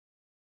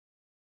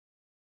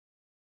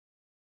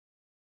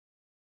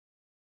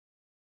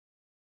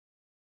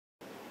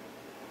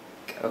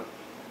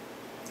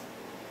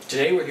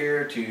Today we're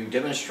here to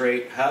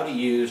demonstrate how to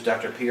use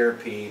Dr.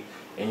 PRP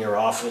in your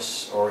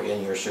office or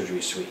in your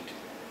surgery suite.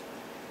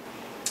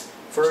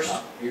 First,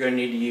 you're going to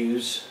need to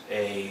use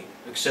an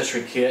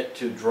accessory kit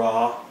to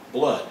draw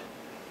blood.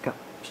 Go.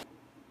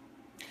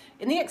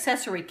 In the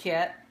accessory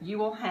kit, you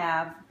will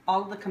have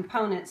all of the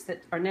components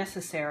that are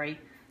necessary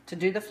to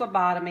do the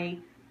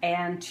phlebotomy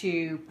and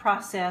to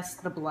process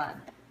the blood.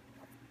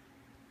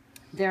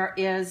 There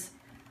is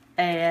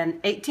an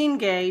 18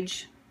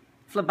 gauge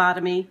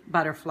phlebotomy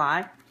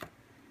butterfly.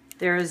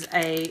 There is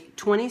a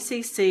 20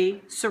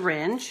 cc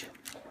syringe.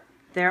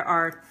 There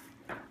are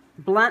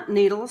blunt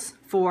needles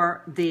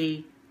for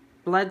the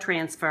blood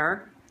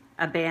transfer,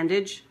 a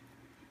bandage,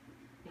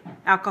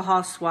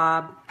 alcohol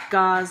swab,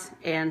 gauze,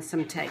 and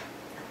some tape.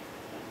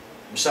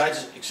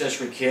 Besides the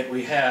accessory kit,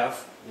 we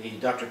have the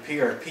Dr.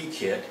 PRP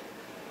kit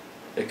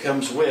that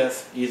comes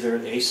with either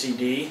the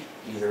ACD,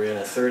 either in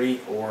a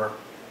 30 or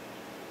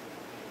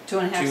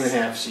 2.5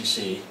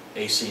 cc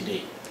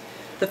ACD.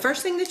 The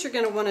first thing that you're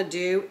going to want to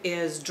do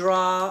is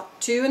draw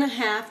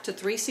 2.5 to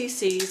 3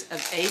 cc's of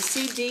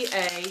ACDA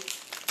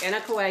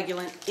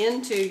anticoagulant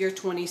into your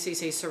 20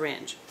 cc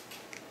syringe.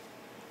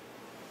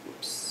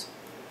 Oops.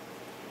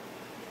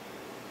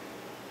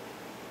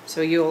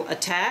 So you'll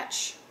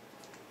attach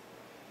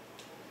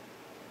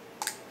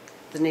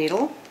the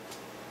needle,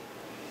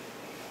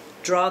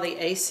 draw the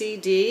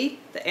ACD,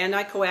 the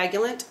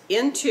anticoagulant,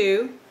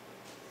 into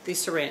the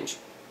syringe.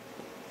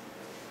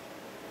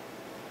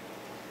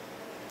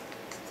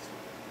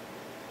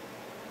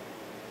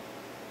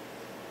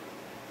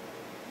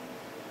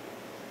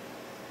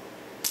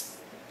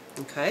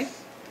 Okay.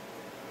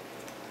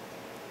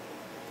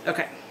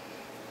 Okay.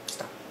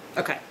 Stop.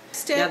 Okay.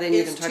 Now then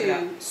you can turn it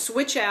out.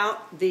 Switch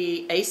out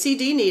the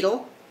ACD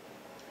needle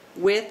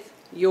with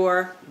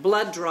your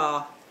blood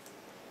draw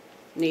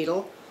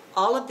needle,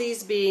 all of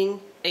these being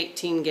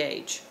 18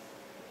 gauge.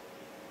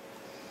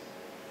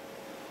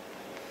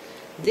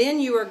 Then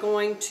you are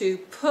going to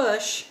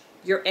push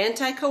your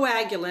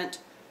anticoagulant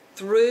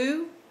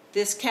through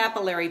this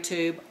capillary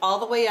tube all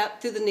the way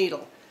up through the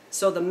needle.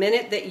 So the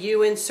minute that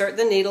you insert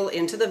the needle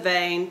into the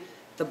vein,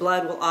 the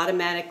blood will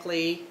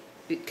automatically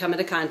come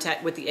into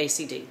contact with the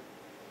ACD.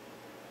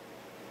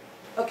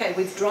 Okay,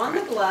 we've drawn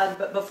the blood,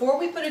 but before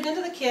we put it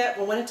into the kit,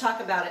 we want to talk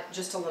about it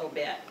just a little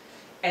bit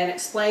and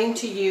explain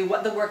to you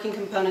what the working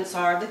components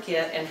are of the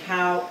kit and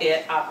how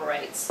it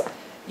operates.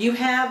 You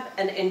have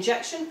an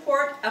injection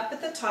port up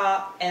at the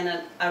top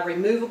and a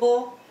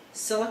removable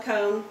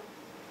silicone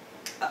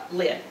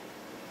lid,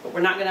 but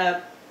we're not going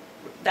to,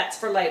 that's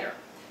for later.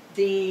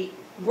 The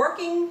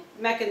working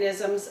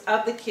mechanisms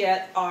of the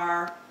kit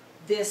are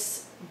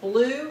this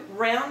blue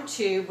round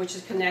tube which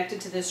is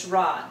connected to this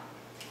rod.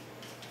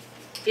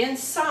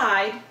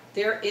 Inside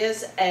there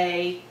is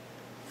a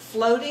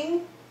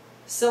floating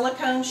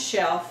silicone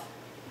shelf,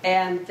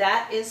 and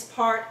that is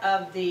part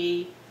of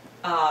the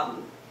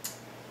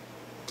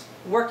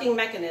working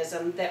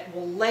mechanism that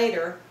will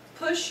later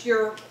push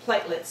your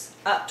platelets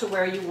up to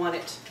where you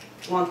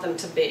want them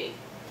to be.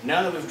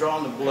 Now that we've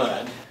drawn the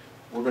blood,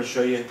 we're going to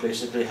show you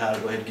basically how to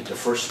go ahead and get the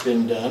first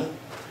spin done.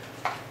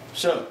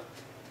 So,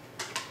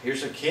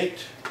 here's a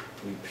kit.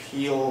 We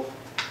peel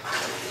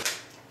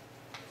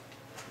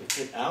the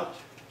kit out.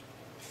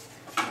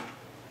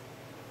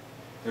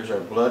 Here's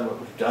our blood,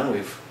 what we've done.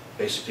 We've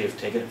basically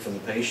taken it from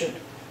the patient.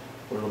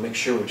 We're going to make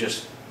sure we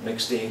just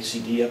mix the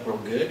ACD up real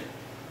good.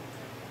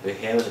 We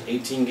have an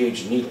 18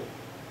 gauge needle.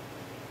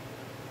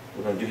 What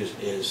we're going to do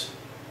is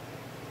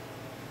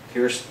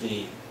pierce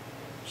the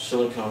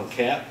silicone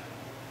cap.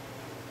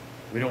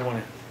 We don't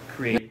want to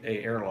create an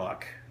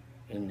airlock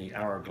in the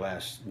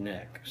hourglass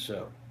neck.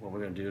 So what we're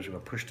going to do is we're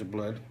going to push the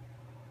blood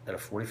at a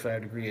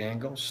 45-degree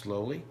angle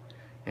slowly.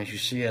 As you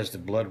see, as the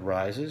blood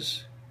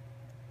rises,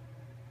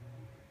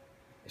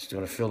 it's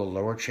going to fill the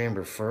lower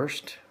chamber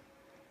first.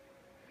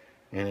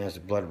 And as the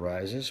blood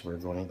rises, we're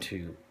going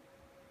to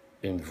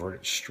invert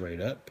it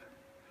straight up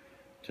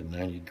to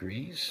 90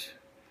 degrees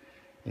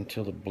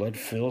until the blood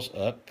fills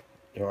up.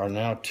 There are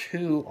now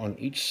two on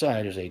each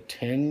side. There's a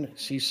 10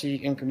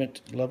 cc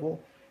increment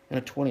level and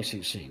a 20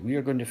 cc. We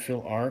are going to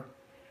fill our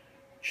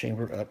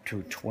chamber up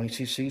to 20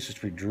 cc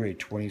since we drew a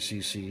 20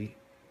 cc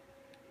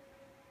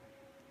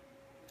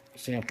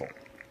sample.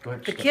 Go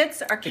ahead, the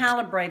kits are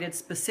calibrated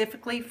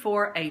specifically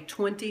for a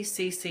 20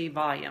 cc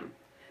volume.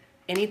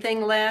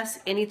 Anything less,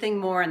 anything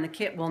more, and the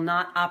kit will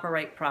not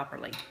operate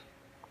properly.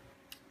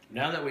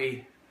 Now that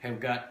we have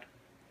got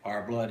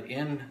our blood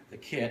in the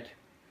kit,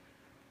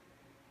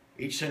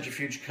 each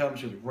centrifuge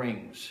comes with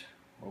rings.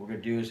 What we're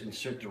going to do is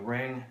insert the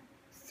ring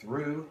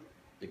through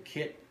the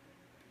kit.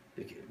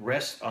 The kit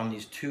rests on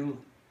these two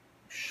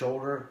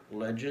shoulder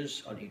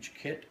ledges on each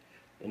kit,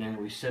 and then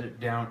we set it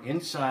down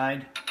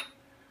inside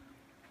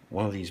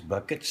one of these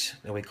buckets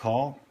that we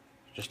call,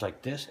 just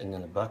like this, and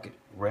then the bucket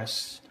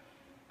rests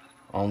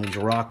on these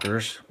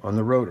rockers on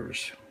the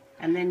rotors.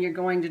 And then you're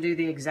going to do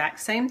the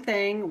exact same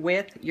thing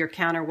with your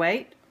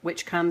counterweight,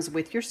 which comes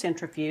with your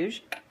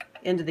centrifuge,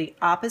 into the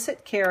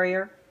opposite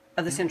carrier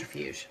of the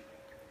centrifuge.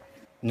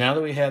 Now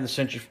that we have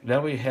the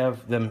now we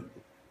have them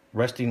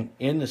resting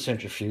in the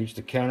centrifuge,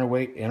 the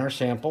counterweight in our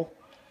sample.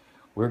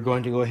 We're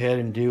going to go ahead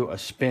and do a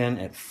spin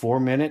at 4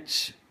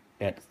 minutes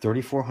at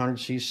 3,400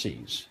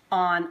 cc's.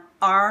 On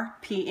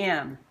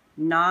RPM,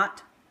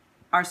 not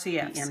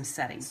RCF PM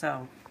setting.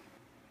 So,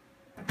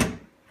 and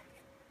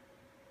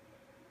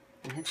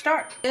hit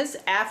start. Is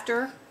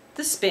after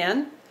the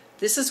spin,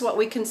 this is what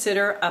we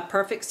consider a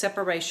perfect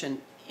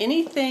separation.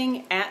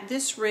 Anything at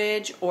this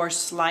ridge or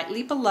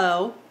slightly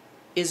below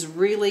is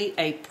really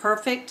a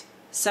perfect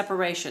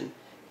separation.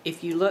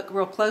 If you look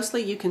real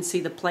closely, you can see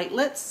the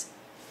platelets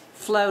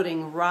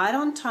floating right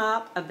on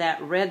top of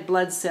that red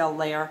blood cell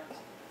layer.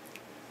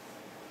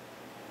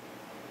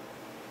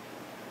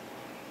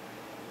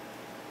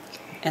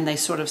 And they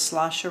sort of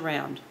slosh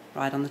around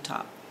right on the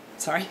top.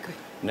 Sorry?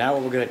 Now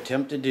what we're going to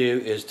attempt to do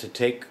is to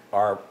take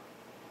our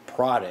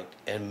product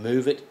and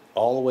move it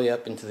all the way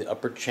up into the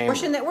upper chamber. The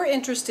portion that we're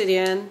interested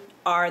in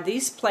are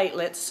these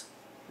platelets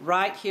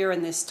right here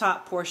in this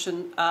top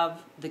portion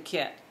of the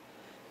kit.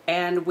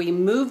 And we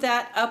move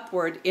that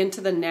upward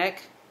into the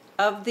neck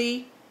of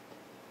the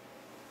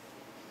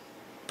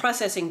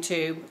processing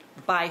tube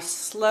by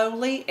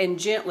slowly and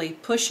gently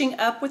pushing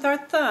up with our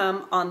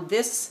thumb on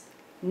this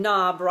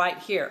knob right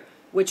here,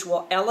 which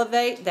will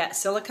elevate that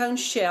silicone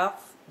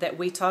shelf that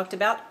we talked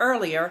about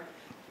earlier,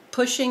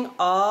 pushing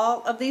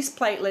all of these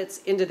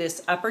platelets into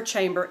this upper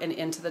chamber and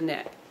into the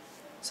neck.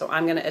 So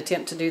I'm going to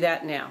attempt to do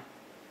that now.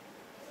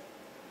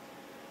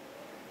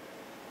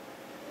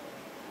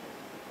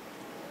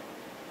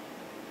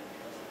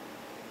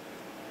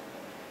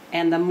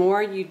 And the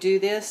more you do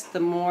this, the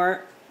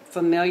more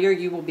familiar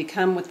you will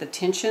become with the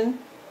tension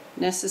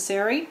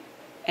necessary.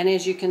 And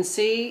as you can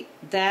see,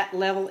 that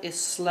level is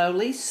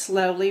slowly,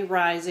 slowly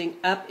rising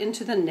up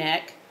into the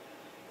neck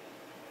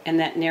and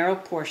that narrow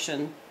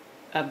portion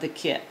of the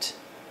kit.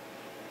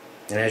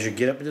 And as you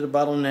get up into the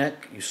bottleneck,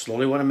 you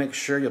slowly want to make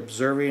sure you're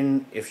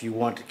observing if you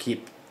want to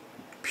keep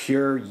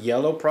pure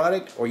yellow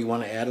product or you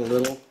want to add a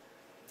little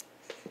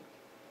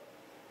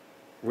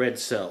red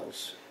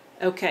cells.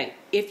 Okay,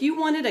 if you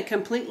wanted a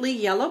completely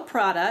yellow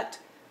product,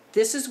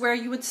 this is where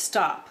you would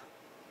stop.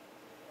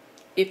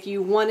 If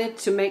you wanted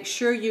to make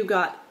sure you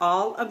got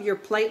all of your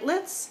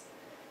platelets,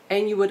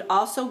 and you would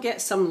also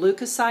get some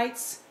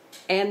leukocytes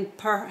and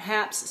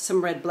perhaps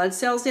some red blood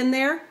cells in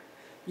there,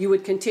 you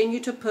would continue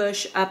to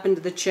push up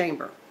into the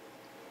chamber.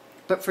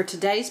 But for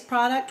today's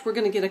product, we're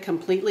going to get a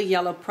completely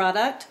yellow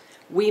product.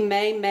 We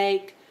may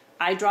make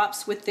eye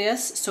drops with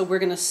this, so we're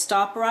going to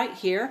stop right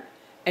here,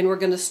 and we're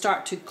going to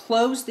start to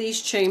close these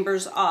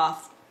chambers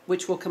off,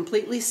 which will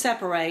completely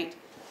separate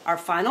our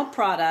final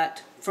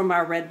product from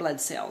our red blood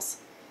cells.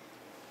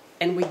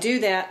 And we do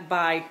that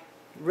by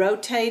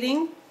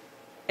rotating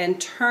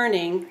and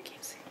turning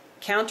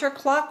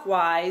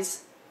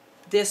counterclockwise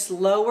this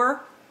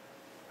lower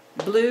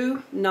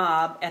blue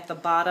knob at the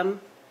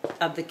bottom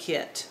of the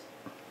kit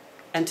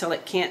until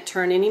it can't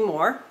turn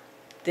anymore.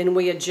 Then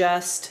we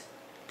adjust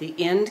the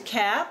end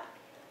cap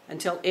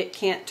until it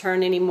can't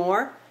turn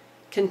anymore,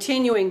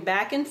 continuing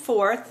back and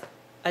forth,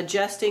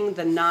 adjusting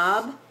the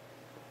knob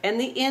and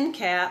the end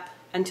cap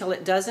until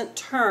it doesn't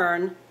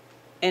turn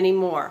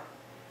anymore.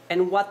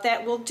 And what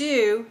that will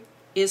do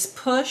is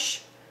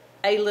push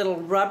a little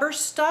rubber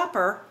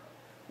stopper,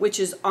 which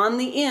is on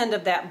the end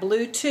of that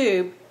blue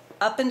tube,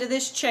 up into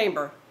this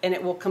chamber, and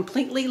it will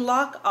completely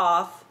lock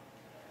off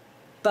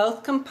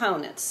both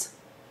components.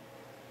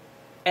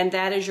 And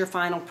that is your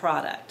final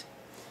product.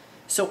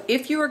 So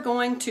if you are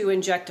going to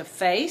inject a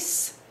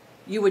face,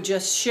 you would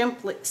just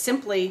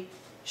simply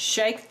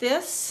shake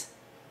this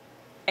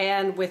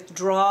and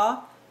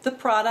withdraw the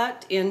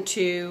product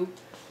into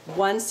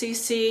 1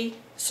 cc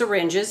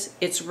syringes.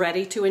 It's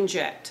ready to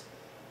inject.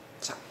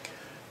 So,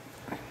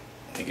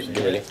 Get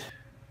ready.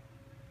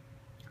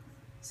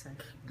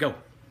 Go.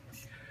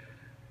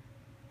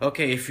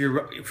 Okay, if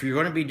you're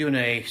going to be doing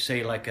a,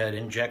 say, like an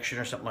injection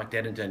or something like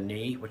that into a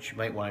knee, what you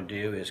might want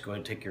to do is go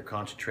and take your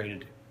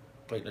concentrated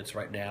platelets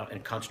right now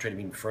and concentrate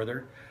them even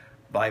further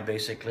by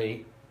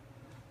basically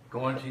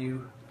going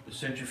to the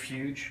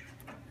centrifuge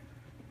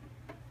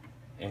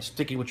and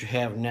sticking what you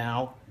have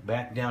now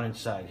back down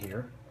inside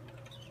here.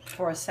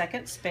 For a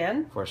second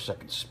spin. For a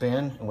second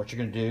spin, and what you're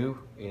going to do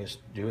is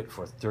do it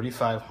for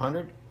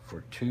 3,500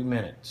 for 2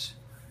 minutes.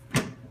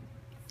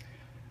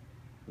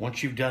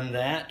 Once you've done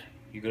that,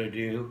 you're going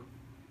to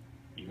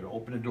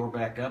open the door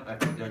back up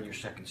after you've done your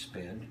second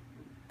spin.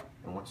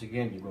 And once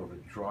again, you're going to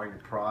withdraw your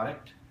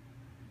product.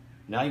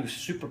 Now you've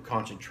super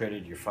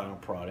concentrated your final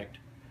product.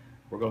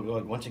 We're going to go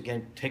and once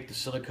again take the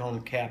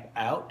silicone cap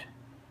out.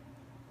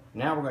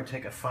 Now we're going to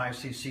take a 5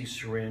 cc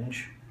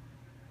syringe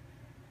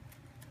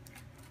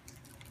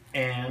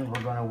and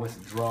we're going to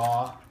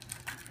withdraw.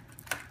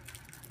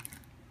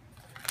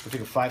 We'll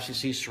take a 5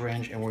 cc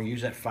syringe and we'll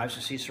use that 5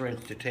 cc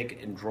syringe to take it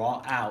and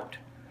draw out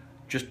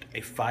just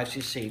a 5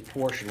 cc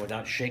portion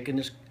without shaking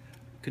this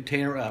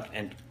container up,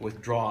 and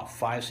withdraw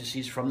 5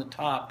 cc's from the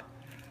top,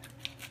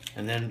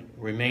 and then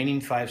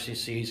remaining 5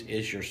 cc's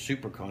is your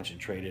super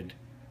concentrated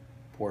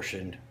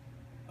portion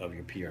of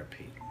your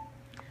PRP.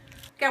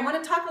 Okay, I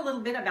want to talk a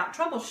little bit about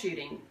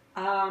troubleshooting.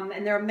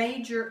 And there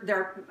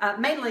are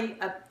mainly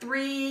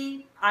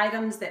 3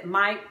 items that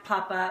might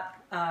pop up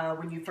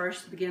when you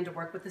first begin to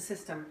work with the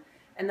system.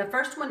 And the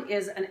first one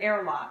is an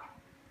airlock.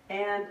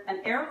 And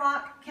an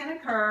airlock can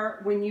occur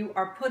when you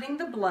are putting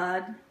the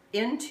blood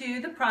into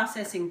the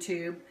processing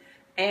tube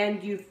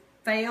and you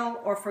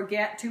fail or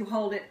forget to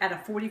hold it at a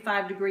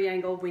 45-degree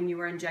angle when you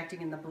are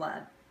injecting in the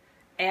blood.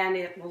 And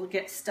it will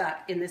get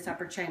stuck in this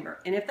upper chamber.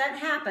 And if that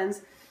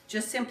happens,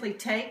 just simply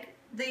take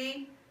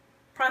the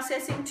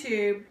processing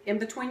tube in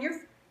between your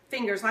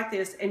fingers like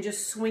this and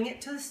just swing it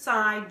to the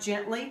side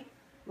gently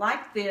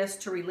like this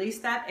to release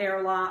that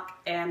airlock,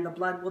 and the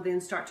blood will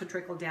then start to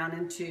trickle down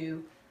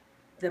into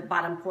the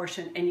bottom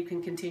portion and you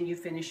can continue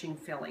finishing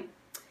filling.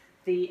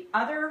 The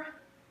other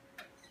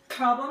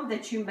problem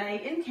that you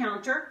may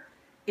encounter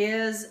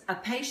is a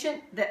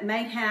patient that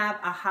may have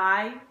a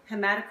high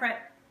hematocrit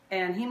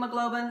and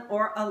hemoglobin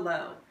or a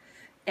low.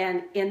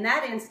 And in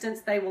that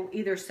instance, they will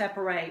either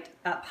separate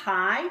up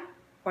high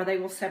or they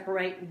will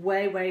separate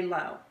way, way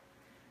low.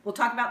 We'll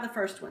talk about the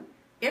first one.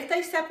 If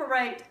they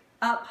separate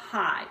up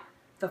high,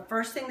 the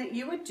first thing that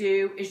you would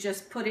do is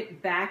just put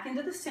it back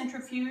into the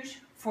centrifuge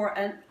for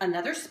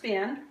another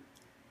spin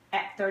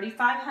at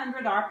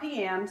 3,500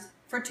 RPMs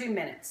for 2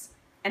 minutes.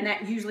 And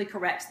that usually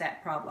corrects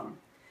that problem.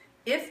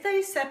 If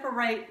they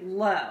separate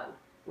low,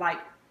 like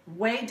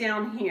way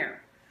down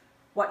here,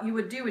 what you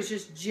would do is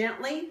just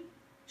gently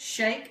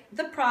shake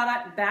the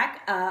product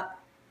back up,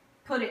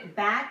 put it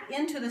back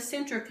into the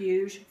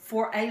centrifuge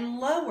for a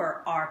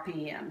lower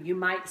RPM. You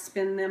might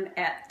spin them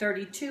at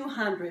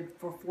 3,200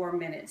 for 4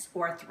 minutes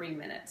or 3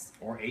 minutes.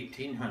 Or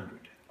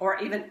 1,800. Or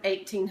even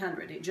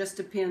 1,800. It just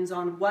depends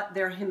on what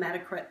their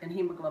hematocrit and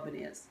hemoglobin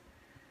is.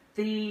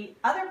 The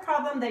other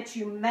problem that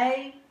you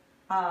may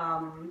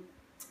come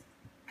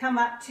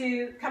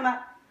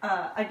up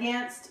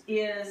against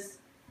is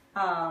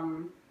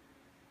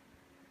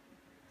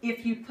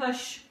if you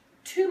push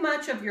too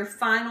much of your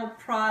final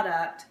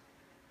product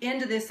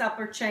into this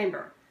upper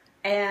chamber.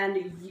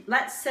 And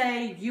let's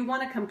say you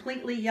want a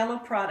completely yellow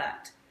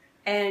product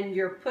and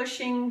you're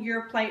pushing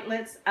your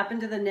platelets up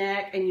into the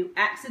neck and you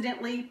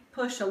accidentally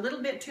push a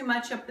little bit too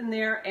much up in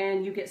there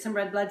and you get some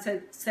red blood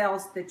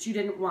cells that you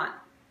didn't want.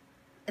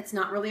 It's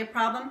not really a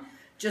problem.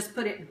 Just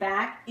put it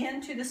back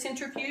into the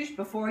centrifuge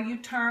before you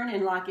turn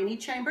and lock any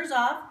chambers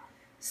off.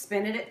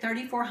 Spin it at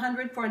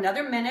 3,400 for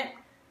another minute,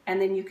 and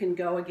then you can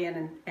go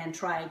again and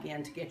try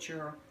again to get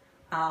your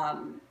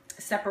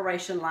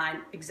separation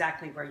line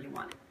exactly where you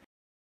want it.